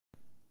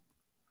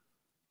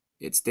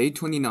It's day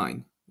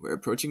 29. We're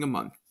approaching a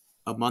month.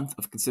 A month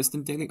of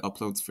consistent daily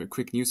uploads for a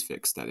quick news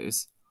fix, that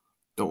is.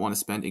 Don't want to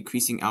spend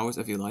increasing hours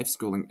of your life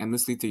scrolling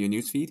endlessly through your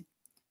newsfeed?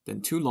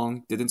 Then Too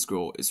Long Didn't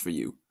Scroll is for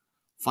you.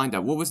 Find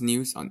out what was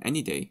news on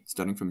any day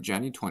starting from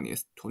January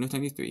 20th,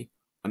 2023,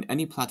 on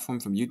any platform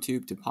from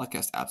YouTube to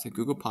podcast apps like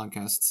Google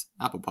Podcasts,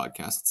 Apple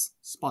Podcasts,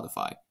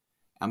 Spotify,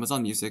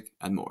 Amazon Music,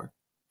 and more.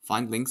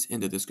 Find links in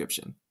the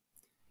description.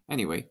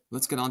 Anyway,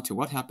 let's get on to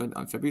what happened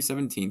on February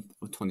 17th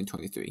of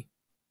 2023.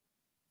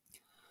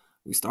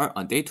 We start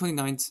on day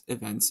 29's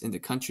events in the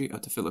country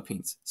of the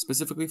Philippines,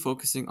 specifically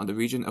focusing on the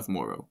region of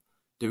Moro.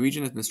 The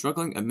region has been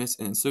struggling amidst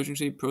an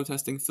insurgency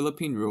protesting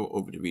Philippine rule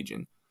over the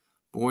region,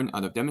 born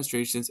out of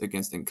demonstrations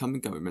against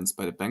incumbent governments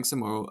by the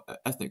Bangsamoro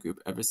ethnic group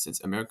ever since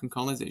American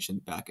colonization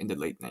back in the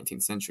late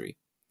 19th century.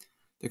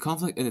 The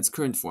conflict in its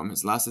current form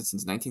has lasted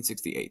since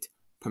 1968,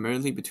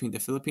 primarily between the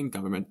Philippine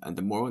government and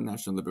the Moro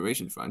National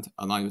Liberation Front,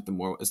 aligned with the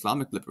Moro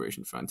Islamic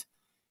Liberation Front,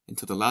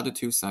 until the latter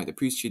two signed a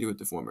peace treaty with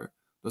the former.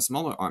 The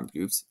smaller armed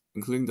groups,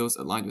 including those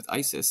aligned with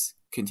ISIS,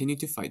 continue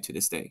to fight to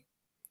this day.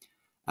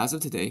 As of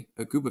today,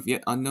 a group of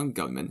yet unknown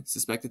gunmen,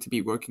 suspected to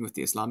be working with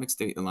the Islamic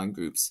State-aligned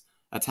groups,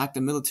 attacked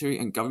a military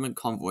and government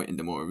convoy in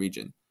the Moro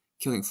region,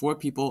 killing 4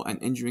 people and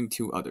injuring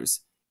 2 others,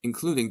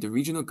 including the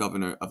regional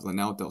governor of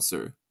Lanao del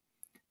Sur.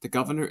 The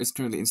governor is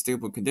currently in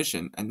stable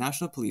condition, and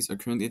national police are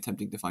currently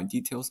attempting to find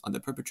details on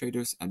the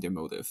perpetrators and their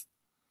motive.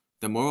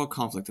 The Moro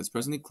conflict has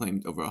presently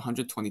claimed over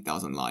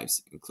 120,000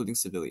 lives, including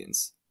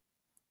civilians.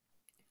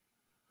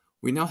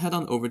 We now head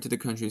on over to the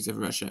countries of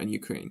Russia and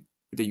Ukraine,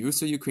 where the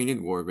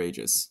Russo-Ukrainian war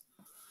rages.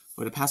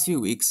 For the past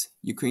few weeks,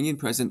 Ukrainian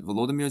President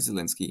Volodymyr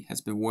Zelensky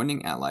has been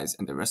warning allies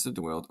and the rest of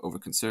the world over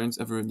concerns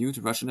of a renewed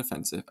Russian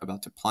offensive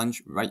about to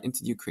plunge right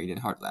into the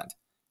Ukrainian heartland,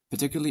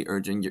 particularly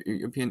urging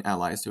European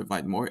allies to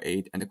provide more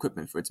aid and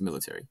equipment for its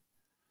military.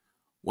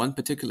 One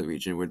particular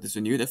region where this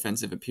renewed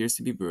offensive appears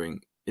to be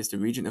brewing is the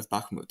region of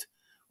Bakhmut,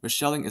 where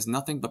shelling is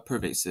nothing but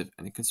pervasive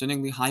and a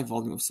concerningly high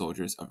volume of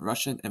soldiers of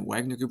Russian and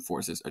Wagner Group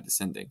forces are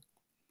descending.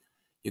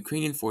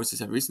 Ukrainian forces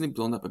have recently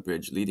blown up a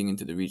bridge leading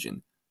into the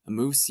region, a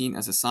move seen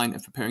as a sign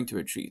of preparing to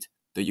retreat,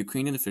 though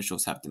Ukrainian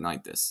officials have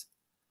denied this.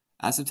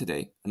 As of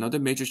today, another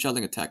major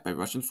shelling attack by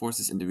Russian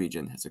forces in the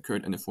region has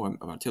occurred in the form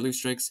of artillery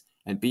strikes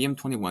and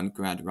BM-21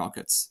 Grad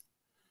rockets.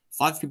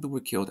 5 people were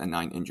killed and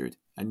 9 injured,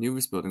 and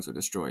numerous buildings were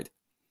destroyed.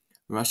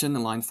 Russian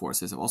aligned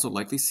forces have also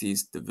likely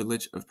seized the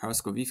village of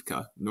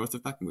Paraskovivka, north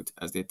of Bakhmut,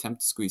 as they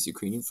attempt to squeeze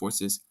Ukrainian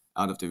forces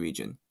out of the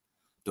region,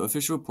 though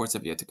official reports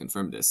have yet to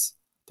confirm this.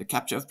 The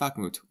capture of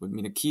Bakhmut would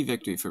mean a key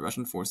victory for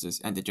Russian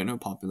forces and the general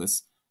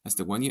populace as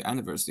the 1-year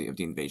anniversary of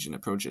the invasion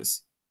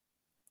approaches.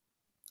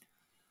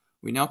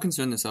 We now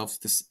concern ourselves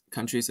with the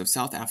countries of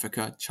South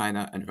Africa,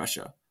 China, and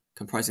Russia,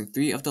 comprising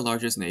 3 of the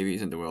largest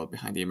navies in the world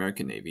behind the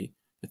American Navy.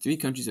 The 3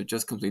 countries have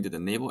just completed a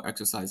naval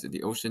exercise in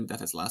the ocean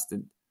that has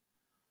lasted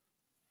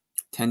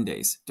 10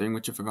 days, during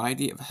which a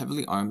variety of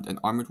heavily armed and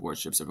armored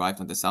warships arrived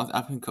on the South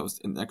African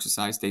coast in an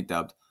exercise they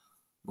dubbed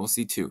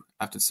Mosi 2,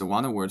 after the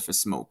Tswana word for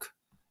smoke.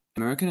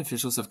 American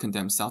officials have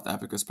condemned South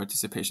Africa's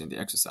participation in the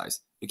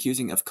exercise,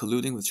 accusing it of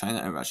colluding with China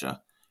and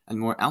Russia, and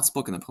more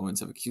outspoken opponents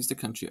have accused the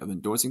country of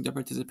endorsing their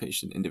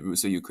participation in the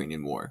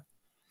Russo-Ukrainian war.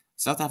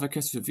 South Africa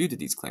has refuted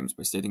these claims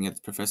by stating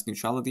it professed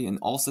neutrality in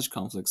all such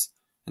conflicts,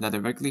 and that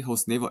it regularly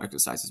hosts naval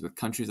exercises with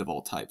countries of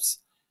all types,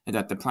 and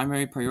that the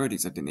primary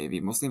priorities of the Navy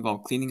mostly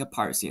involve cleaning up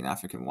piracy in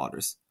African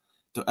waters,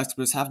 though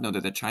experts have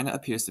noted that China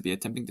appears to be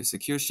attempting to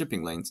secure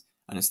shipping lanes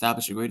and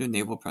establish a greater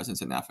naval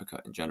presence in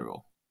Africa in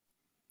general.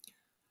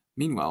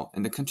 Meanwhile,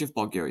 in the country of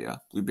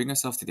Bulgaria, we bring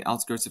ourselves to the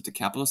outskirts of the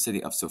capital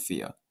city of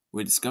Sofia,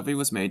 where a discovery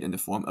was made in the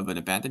form of an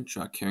abandoned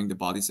truck carrying the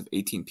bodies of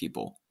 18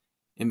 people,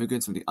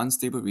 immigrants from the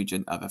unstable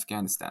region of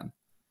Afghanistan.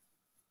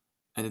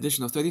 An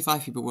additional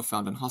 35 people were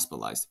found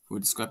unhospitalized, who were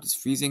described as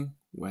freezing,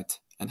 wet,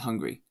 and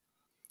hungry.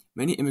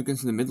 Many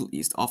immigrants from the Middle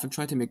East often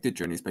try to make their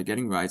journeys by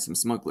getting rides from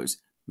smugglers,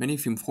 many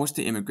of whom force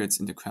the immigrants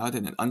into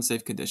crowded and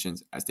unsafe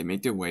conditions as they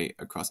make their way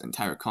across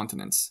entire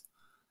continents.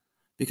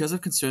 Because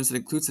of concerns that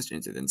include such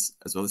incidents,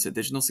 as well as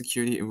additional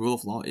security and rule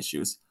of law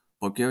issues,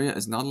 Bulgaria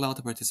is not allowed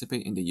to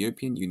participate in the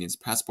European Union's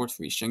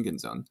passport-free Schengen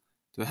zone,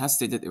 though it has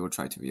stated it will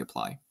try to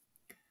reapply.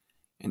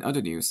 In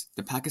other news,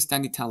 the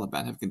Pakistani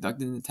Taliban have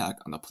conducted an attack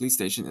on a police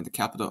station in the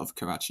capital of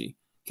Karachi,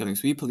 killing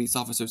 3 police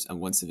officers and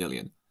 1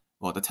 civilian,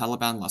 while the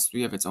Taliban lost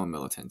 3 of its own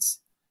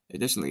militants.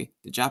 Additionally,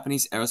 the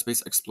Japanese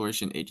Aerospace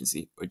Exploration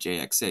Agency, or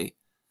JXA,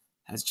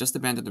 has just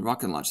abandoned a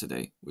rocket launch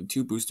today when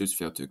 2 boosters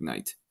failed to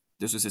ignite.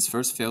 This was its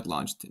first failed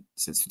launch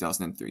since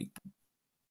 2003.